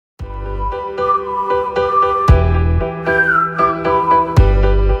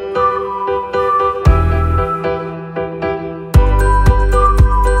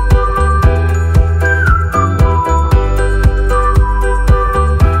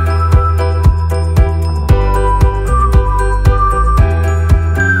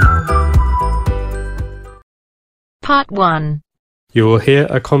Part 1. You will hear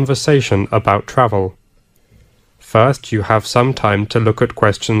a conversation about travel. First, you have some time to look at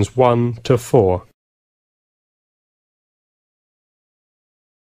questions 1 to 4.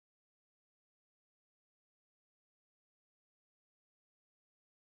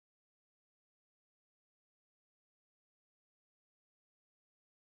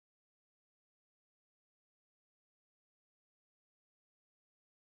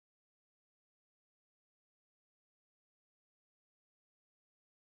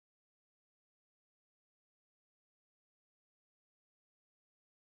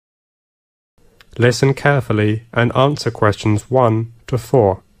 Listen carefully and answer questions 1 to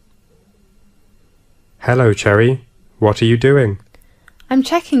 4. Hello, Cherry. What are you doing? I'm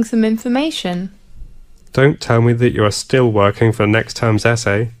checking some information. Don't tell me that you are still working for next term's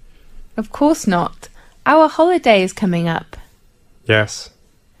essay. Of course not. Our holiday is coming up. Yes.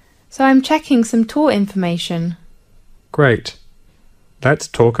 So I'm checking some tour information. Great. Let's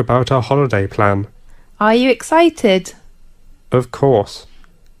talk about our holiday plan. Are you excited? Of course.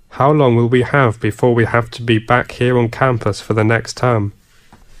 How long will we have before we have to be back here on campus for the next term?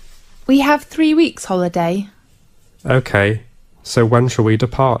 We have 3 weeks holiday. Okay, so when shall we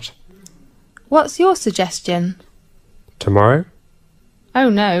depart? What's your suggestion? Tomorrow? Oh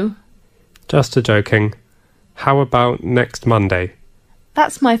no. Just a joking. How about next Monday?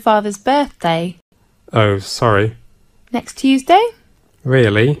 That's my father's birthday. Oh, sorry. Next Tuesday?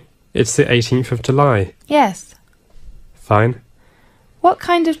 Really? It's the 18th of July. Yes. Fine. What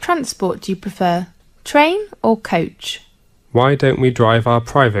kind of transport do you prefer? Train or coach? Why don't we drive our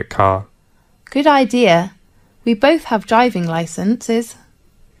private car? Good idea. We both have driving licenses.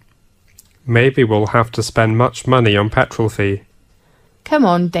 Maybe we'll have to spend much money on petrol fee. Come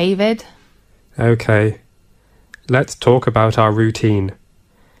on, David. Okay. Let's talk about our routine.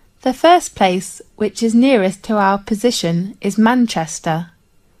 The first place, which is nearest to our position, is Manchester.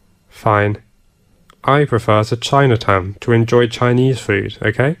 Fine. I prefer to Chinatown to enjoy Chinese food,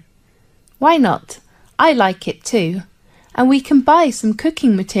 okay? Why not? I like it too. And we can buy some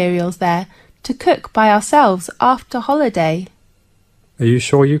cooking materials there to cook by ourselves after holiday. Are you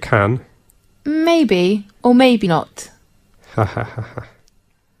sure you can? Maybe, or maybe not. Ha ha ha ha.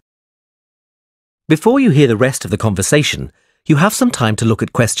 Before you hear the rest of the conversation, you have some time to look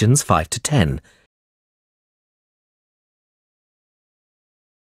at questions 5 to 10.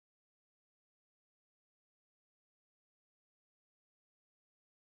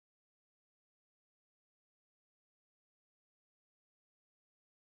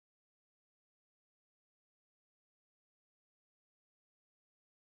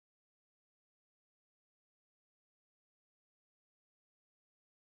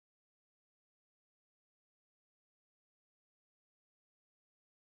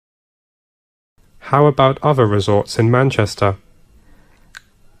 How about other resorts in Manchester?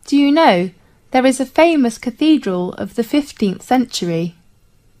 Do you know, there is a famous cathedral of the 15th century?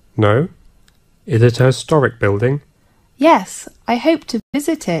 No? Is it a historic building? Yes, I hope to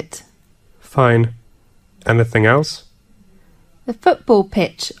visit it. Fine. Anything else? The football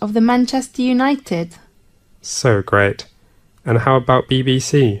pitch of the Manchester United. So great. And how about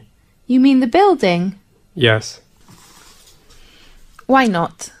BBC? You mean the building? Yes. Why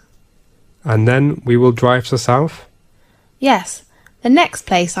not? And then we will drive to south? Yes, the next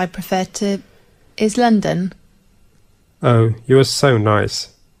place I prefer to is London. Oh, you are so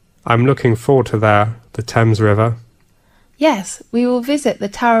nice. I'm looking forward to the Thames River. Yes, we will visit the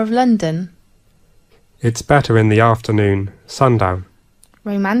Tower of London. It's better in the afternoon, sundown.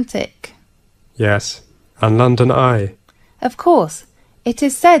 Romantic. Yes, and London Eye. Of course, it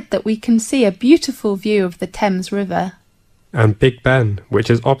is said that we can see a beautiful view of the Thames River. And Big Ben, which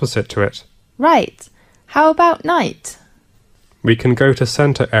is opposite to it. Right. How about night? We can go to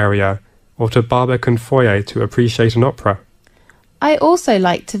Centre Area or to Barbican Foyer to appreciate an opera. I also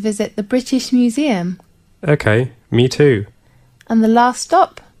like to visit the British Museum. Okay, me too. And the last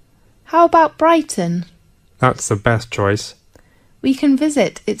stop? How about Brighton? That's the best choice. We can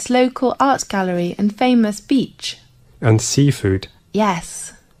visit its local art gallery and famous beach. And seafood.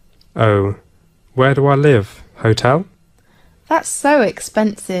 Yes. Oh, where do I live? Hotel? That's so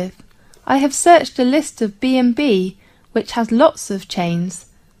expensive. I have searched a list of B&B, which has lots of chains.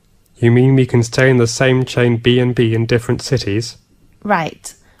 You mean we can stay in the same chain B&B in different cities?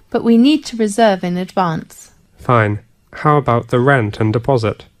 Right, but we need to reserve in advance. Fine. How about the rent and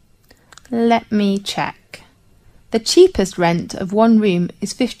deposit? Let me check. The cheapest rent of one room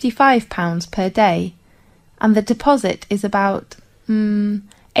is £55 per day, and the deposit is about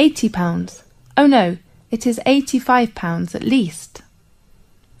 £80. Oh no, it is £85 at least.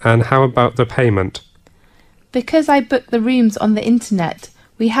 And how about the payment? Because I book the rooms on the internet,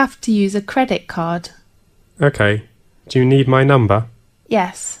 we have to use a credit card. Okay. Do you need my number?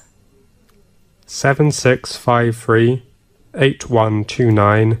 Yes. 7653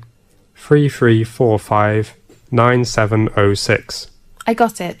 8129 3345 9706. I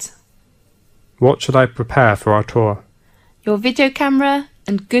got it. What should I prepare for our tour? Your video camera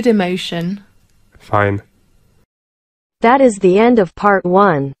and good emotion. Fine. That is the end of part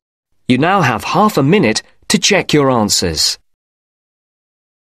 1. You now have half a minute to check your answers.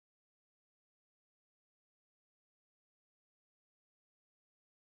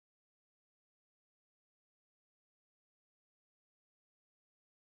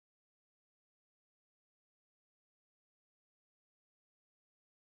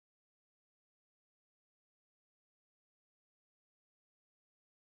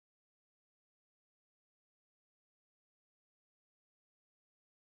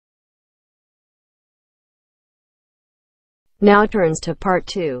 Now turns to part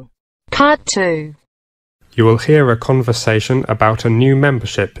 2. Part 2. You will hear a conversation about a new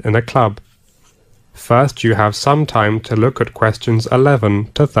membership in a club. First, you have some time to look at questions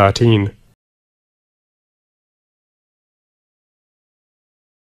 11 to 13.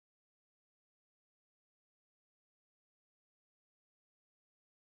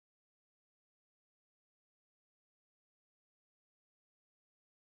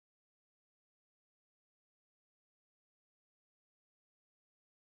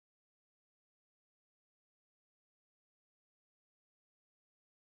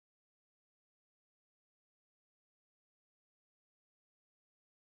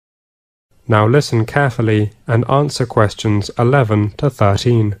 Now listen carefully and answer questions 11 to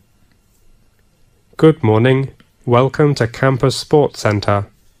 13. Good morning. Welcome to Campus Sports Centre.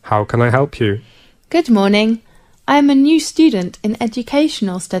 How can I help you? Good morning. I am a new student in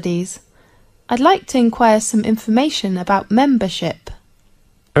educational studies. I'd like to inquire some information about membership.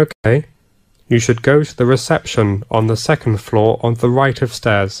 Okay. You should go to the reception on the second floor on the right of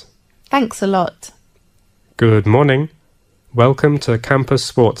stairs. Thanks a lot. Good morning. Welcome to Campus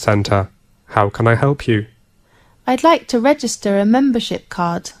Sports Centre. How can I help you? I'd like to register a membership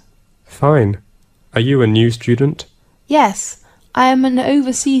card. Fine. Are you a new student? Yes, I am an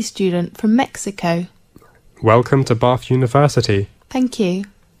overseas student from Mexico. Welcome to Bath University. Thank you.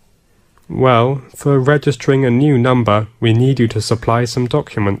 Well, for registering a new number, we need you to supply some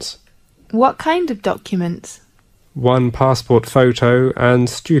documents. What kind of documents? One passport photo and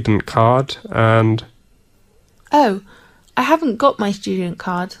student card and... Oh, I haven't got my student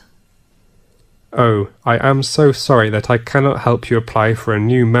card. Oh, I am so sorry that I cannot help you apply for a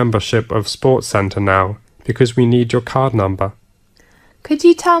new membership of Sports Centre now, because we need your card number. Could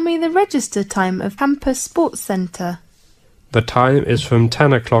you tell me the register time of Campus Sports Centre? The time is from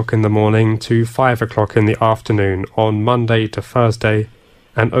 10 o'clock in the morning to 5 o'clock in the afternoon on Monday to Thursday,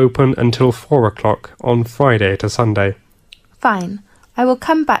 and open until 4 o'clock on Friday to Sunday. Fine, I will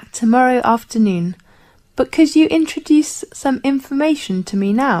come back tomorrow afternoon. But could you introduce some information to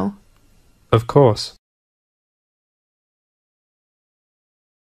me now? Of course.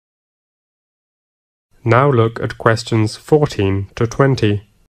 Now look at questions 14 to 20.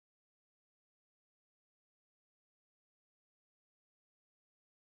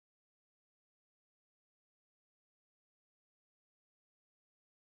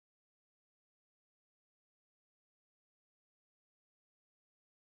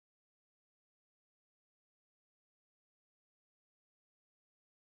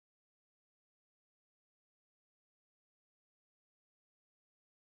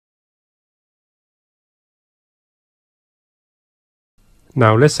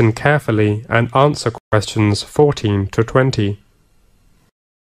 Now listen carefully and answer questions 14 to 20.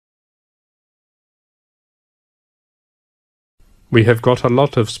 We have got a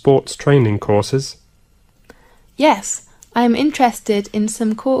lot of sports training courses. Yes, I am interested in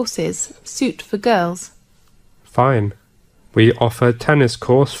some courses suit for girls. Fine. We offer tennis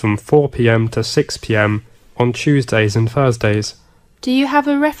course from 4 p.m. to 6 p.m. on Tuesdays and Thursdays. Do you have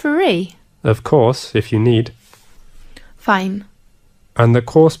a referee? Of course, if you need. Fine. And the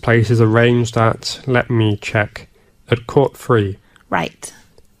course place is arranged at, let me check, at Court 3. Right.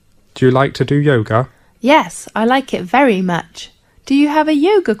 Do you like to do yoga? Yes, I like it very much. Do you have a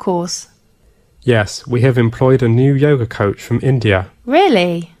yoga course? Yes, we have employed a new yoga coach from India.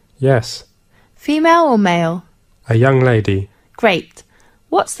 Really? Yes. Female or male? A young lady. Great.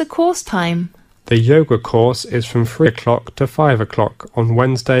 What's the course time? The yoga course is from 3 o'clock to 5 o'clock on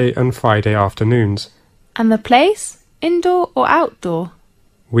Wednesday and Friday afternoons. And the place? Indoor or outdoor?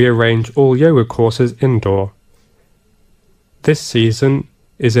 We arrange all yoga courses indoor. This season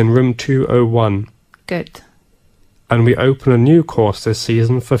is in room 201. Good. and we open a new course this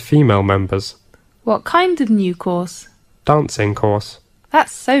season for female members. What kind of new course? Dancing course.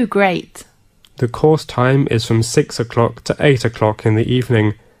 That's so great. The course time is from 6 o'clock to 8 o'clock in the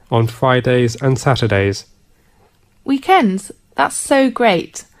evening on Fridays and Saturdays. Weekends? That's so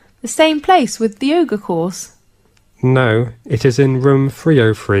great. The same place with the yoga course? No, it is in room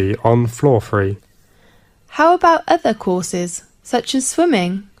 303 on floor 3. How about other courses, such as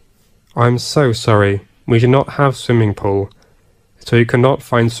swimming? I'm so sorry, we do not have swimming pool, so you cannot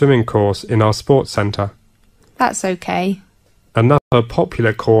find swimming course in our sports centre. That's okay. Another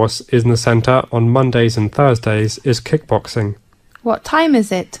popular course in the centre on Mondays and Thursdays is kickboxing. What time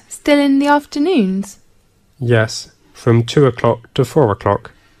is it? Still in the afternoons? Yes, from 2 o'clock to 4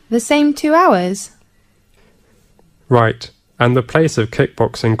 o'clock. The same 2 hours? Right, and the place of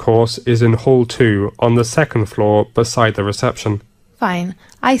kickboxing course is in Hall 2 on the second floor beside the reception. Fine,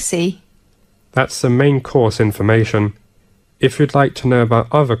 I see. That's the main course information. If you'd like to know about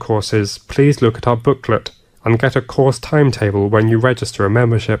other courses, please look at our booklet and get a course timetable when you register a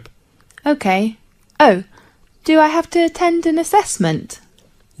membership. Okay. Oh, do I have to attend an assessment?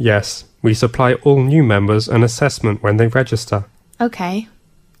 Yes, we supply all new members an assessment when they register. Okay.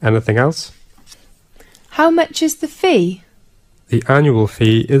 Anything else? How much is the fee? The annual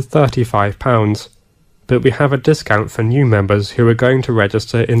fee is £35, but we have a discount for new members who are going to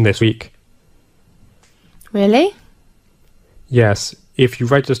register in this week. Really? Yes, if you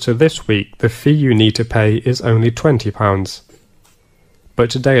register this week, the fee you need to pay is only £20. But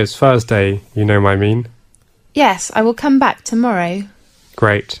today is Thursday, you know what I mean? Yes, I will come back tomorrow.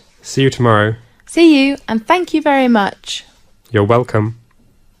 Great. See you tomorrow. See you, and thank you very much. You're welcome.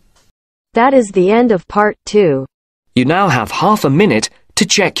 That is the end of part 2. You now have half a minute to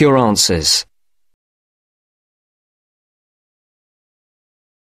check your answers.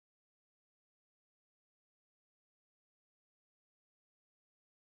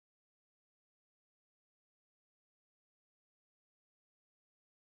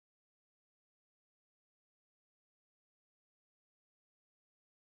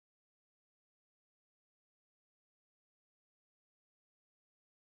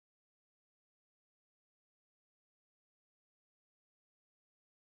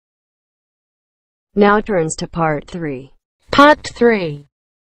 Now turns to part 3. Part 3.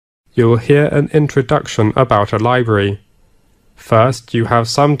 You will hear an introduction about a library. First, you have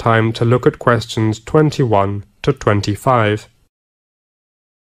some time to look at questions 21 to 25.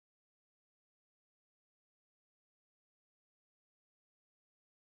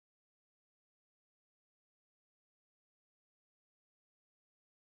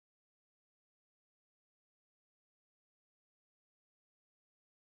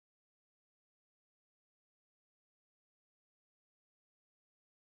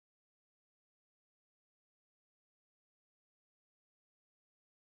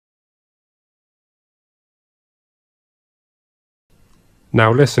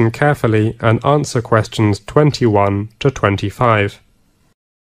 Now listen carefully and answer questions 21 to 25.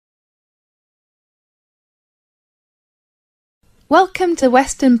 Welcome to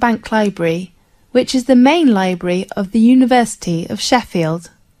Western Bank Library, which is the main library of the University of Sheffield.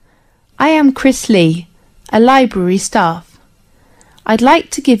 I am Chris Lee, a library staff. I'd like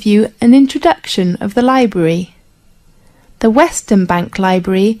to give you an introduction of the library. The Western Bank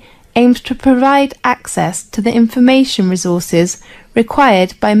Library aims to provide access to the information resources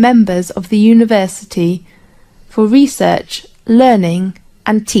required by members of the university for research, learning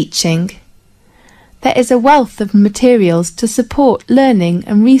and teaching. There is a wealth of materials to support learning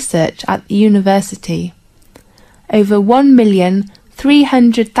and research at the university. Over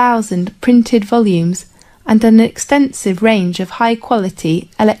 1,300,000 printed volumes and an extensive range of high-quality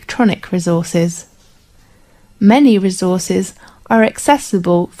electronic resources. Many resources are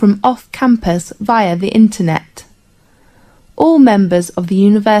accessible from off-campus via the Internet. All members of the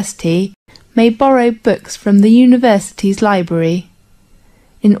university may borrow books from the university's library.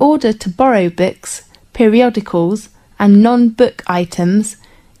 In order to borrow books, periodicals and non-book items,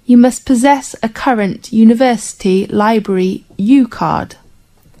 you must possess a current university library U-card.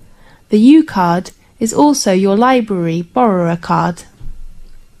 The U-card is also your library borrower card.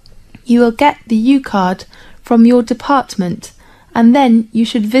 You will get the U-card from your department, and then you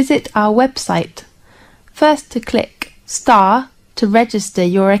should visit our website. First to click star to register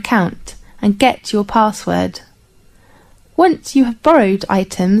your account and get your password. Once you have borrowed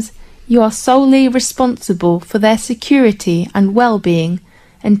items, you are solely responsible for their security and well-being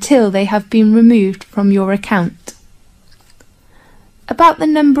until they have been removed from your account. About the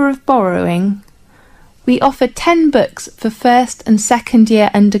number of borrowing, we offer 10 books for first and second year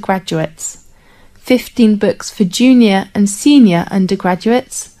undergraduates, 15 books for junior and senior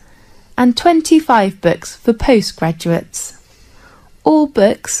undergraduates, and 25 books for postgraduates. All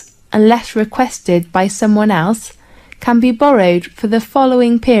books, unless requested by someone else, can be borrowed for the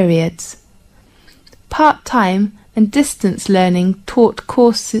following periods. Part-time and distance learning taught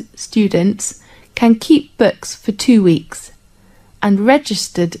course students can keep books for 2 weeks, and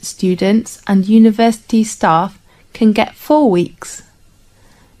registered students and university staff can get 4 weeks.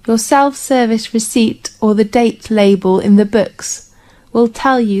 Your self-service receipt or the date label in the books will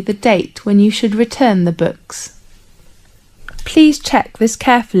tell you the date when you should return the books. Please check this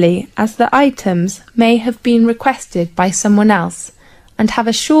carefully, as the items may have been requested by someone else and have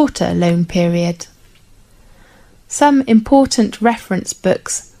a shorter loan period. Some important reference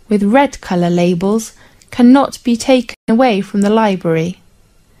books with red colour labels cannot be taken away from the library.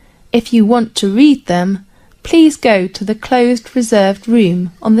 If you want to read them, please go to the closed reserved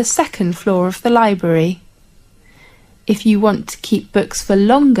room on the second floor of the library. If you want to keep books for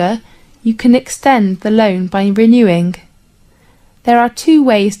longer, you can extend the loan by renewing. There are 2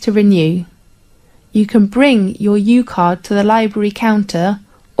 ways to renew. You can bring your U-card to the library counter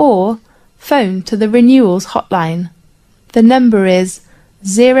or phone to the renewals hotline. The number is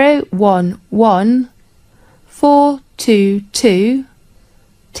 011 422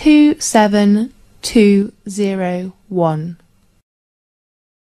 27201.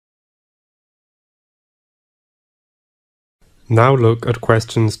 Now look at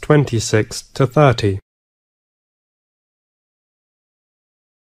questions 26 to 30.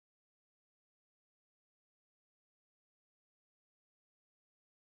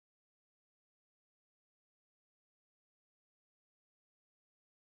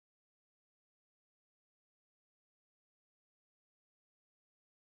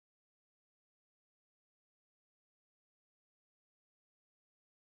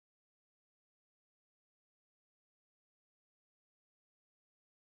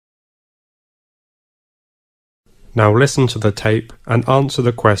 Now listen to the tape and answer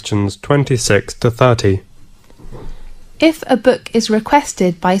the questions 26 to 30. If a book is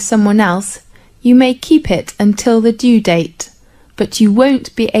requested by someone else, you may keep it until the due date, but you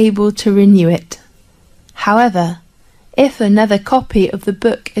won't be able to renew it. However, if another copy of the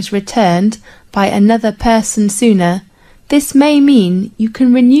book is returned by another person sooner, this may mean you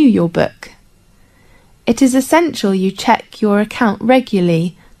can renew your book. It is essential you check your account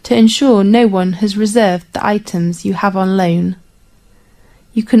regularly to ensure no one has reserved the items you have on loan.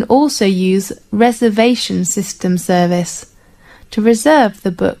 You can also use reservation system service to reserve the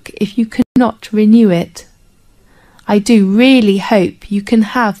book if you cannot renew it. I do really hope you can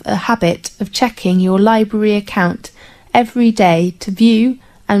have a habit of checking your library account every day to view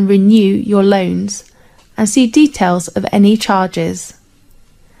and renew your loans and see details of any charges.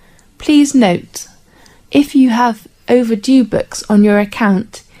 Please note, if you have overdue books on your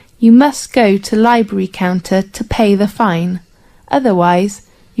account, you must go to library counter to pay the fine. Otherwise,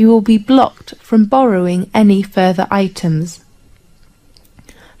 you will be blocked from borrowing any further items.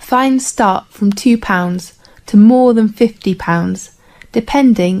 Fines start from £2 to more than £50,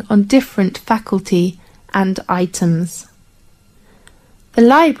 depending on different faculty and items. The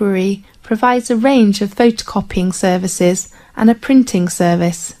library provides a range of photocopying services and a printing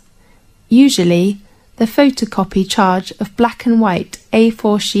service. Usually, the photocopy charge of black and white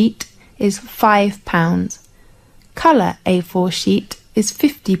A4 sheet is £5. Colour A4 sheet is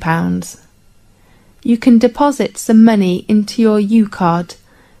 £50. You can deposit some money into your U-card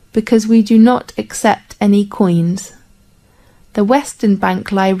because we do not accept any coins. The Western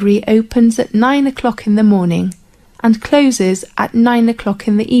Bank Library opens at 9 o'clock in the morning and closes at 9 o'clock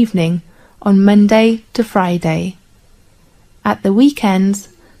in the evening on Monday to Friday. At the weekends,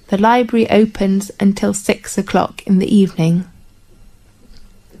 the library opens until 6 o'clock in the evening.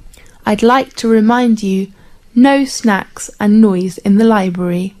 I'd like to remind you, no snacks and noise in the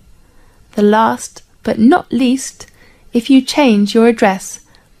library. The last but not least, if you change your address,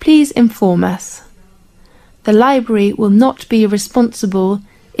 please inform us. The library will not be responsible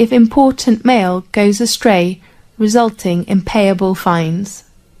if important mail goes astray, resulting in payable fines.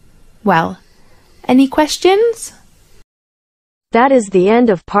 Well, any questions? That is the end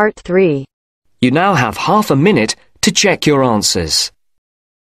of part 3. You now have half a minute to check your answers.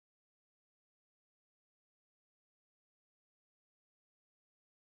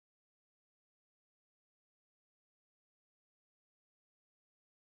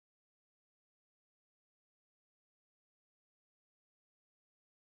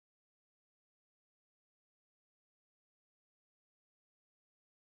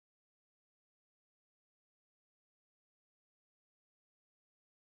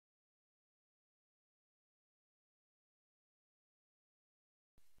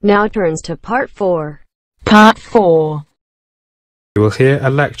 Now turns to Part 4. Part 4. You will hear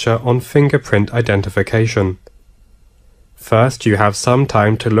a lecture on fingerprint identification. First, you have some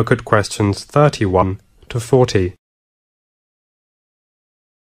time to look at questions 31 to 40.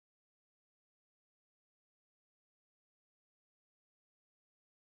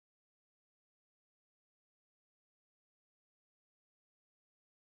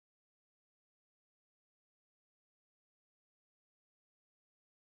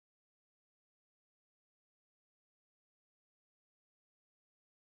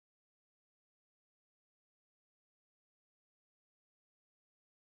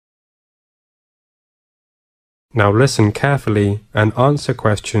 Now listen carefully and answer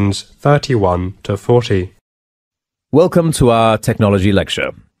questions 31 to 40. Welcome to our technology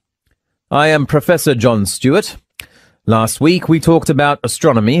lecture. I am Professor John Stewart. Last week we talked about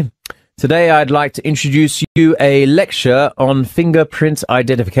astronomy. Today I'd like to introduce you a lecture on fingerprint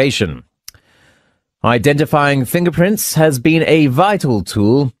identification. Identifying fingerprints has been a vital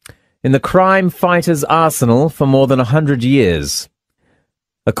tool in the crime fighter's arsenal for more than 100 years.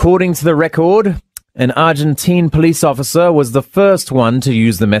 According to the record, an Argentine police officer was the first one to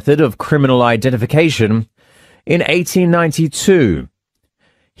use the method of criminal identification in 1892.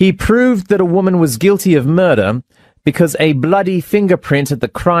 He proved that a woman was guilty of murder because a bloody fingerprint at the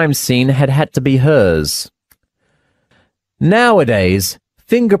crime scene had to be hers. Nowadays,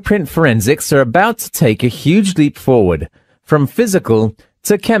 fingerprint forensics are about to take a huge leap forward, from physical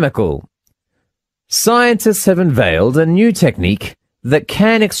to chemical. Scientists have unveiled a new technique that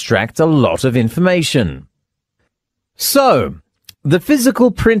can extract a lot of information. So, the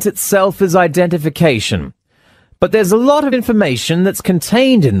physical print itself is identification, but there's a lot of information that's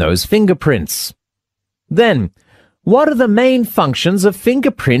contained in those fingerprints. Then, what are the main functions of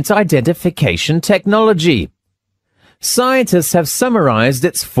fingerprint identification technology? Scientists have summarized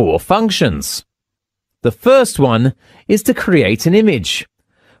its 4 functions. The first one is to create an image,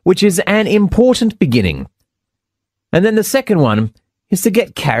 which is an important beginning. And then the second one is to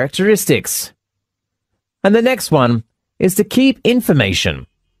get characteristics. And the next one is to keep information.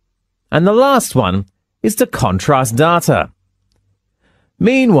 And the last one is to contrast data.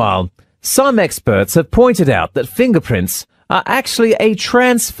 Meanwhile, some experts have pointed out that fingerprints are actually a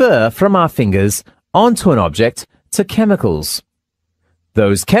transfer from our fingers onto an object to chemicals.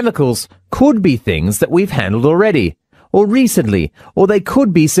 Those chemicals could be things that we've handled already, or recently, or they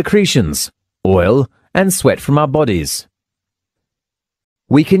could be secretions, oil, and sweat from our bodies.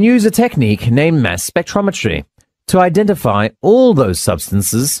 We can use a technique named mass spectrometry to identify all those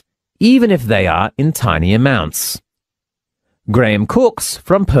substances, even if they are in tiny amounts. Graham Cooks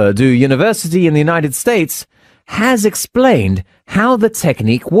from Purdue University in the United States has explained how the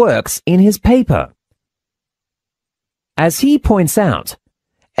technique works in his paper. As he points out,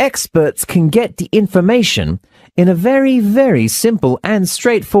 experts can get the information in a very, very simple and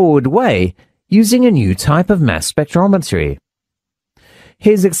straightforward way using a new type of mass spectrometry.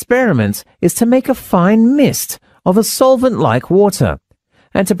 His experiment is to make a fine mist of a solvent-like water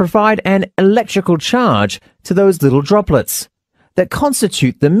and to provide an electrical charge to those little droplets that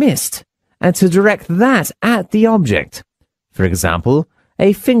constitute the mist and to direct that at the object, for example,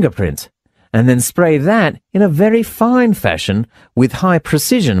 a fingerprint, and then spray that in a very fine fashion with high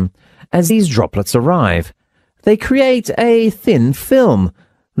precision as these droplets arrive. They create a thin film,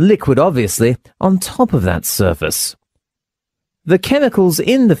 liquid obviously, on top of that surface. The chemicals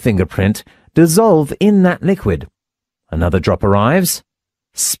in the fingerprint dissolve in that liquid. Another drop arrives,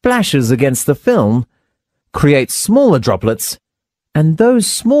 splashes against the film, creates smaller droplets, and those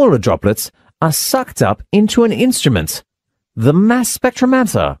smaller droplets are sucked up into an instrument, the mass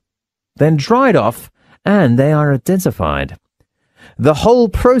spectrometer, then dried off, and they are identified. The whole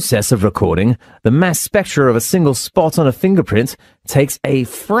process of recording the mass spectra of a single spot on a fingerprint takes a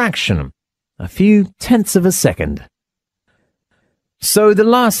fraction, a few tenths of a second. So the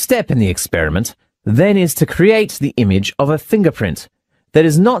last step in the experiment then is to create the image of a fingerprint that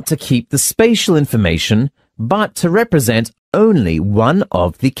is not to keep the spatial information but to represent only one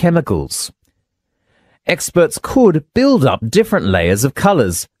of the chemicals. Experts could build up different layers of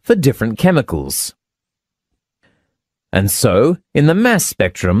colors for different chemicals. And so, in the mass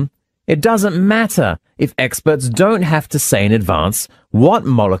spectrum, it doesn't matter if experts don't have to say in advance what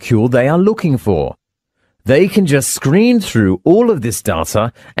molecule they are looking for. They can just screen through all of this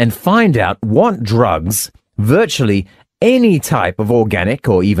data and find out what drugs, virtually any type of organic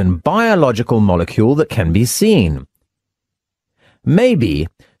or even biological molecule that can be seen. Maybe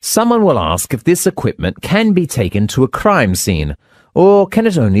someone will ask if this equipment can be taken to a crime scene, or can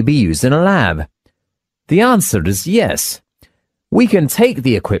it only be used in a lab? The answer is yes. we can take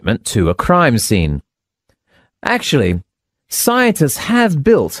the equipment to a crime scene. Actually, scientists have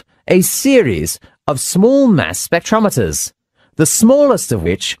built a series of small mass spectrometers, the smallest of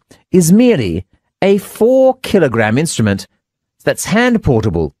which is merely a 4-kilogram instrument that's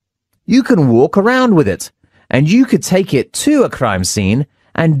hand-portable. You can walk around with it, and you could take it to a crime scene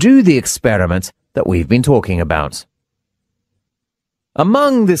and do the experiment that we've been talking about.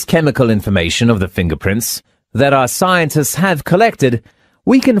 Among this chemical information of the fingerprints that our scientists have collected,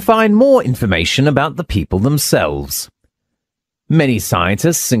 we can find more information about the people themselves. Many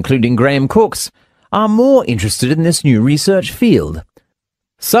scientists, including Graham Cooks, are more interested in this new research field.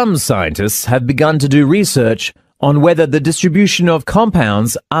 Some scientists have begun to do research on whether the distribution of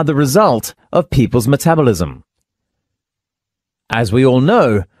compounds are the result of people's metabolism. As we all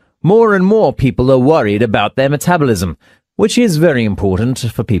know, more and more people are worried about their metabolism, which is very important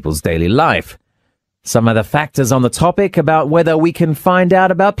for people's daily life. Some other factors on the topic about whether we can find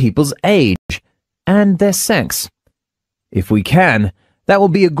out about people's age and their sex. If we can, that will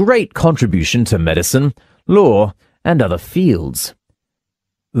be a great contribution to medicine, law, and other fields.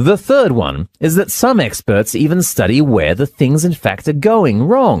 The third one is that some experts even study where the things in fact are going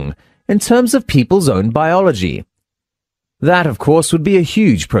wrong in terms of people's own biology. That, of course, would be a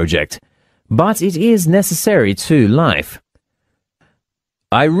huge project, but it is necessary to life.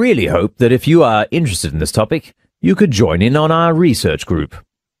 I really hope that if you are interested in this topic, you could join in on our research group.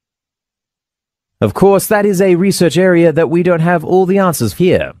 Of course, that is a research area that we don't have all the answers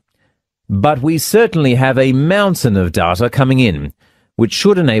here, but we certainly have a mountain of data coming in, which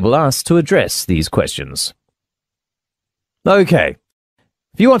should enable us to address these questions. Okay,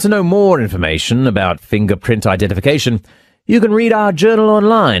 if you want to know more information about fingerprint identification, you can read our journal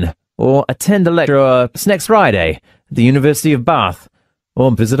online, or attend a lecture next Friday at the University of Bath, or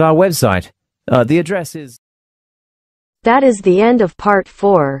visit our website. The address is... That is the end of part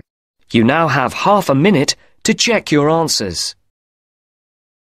 4. You now have half a minute to check your answers.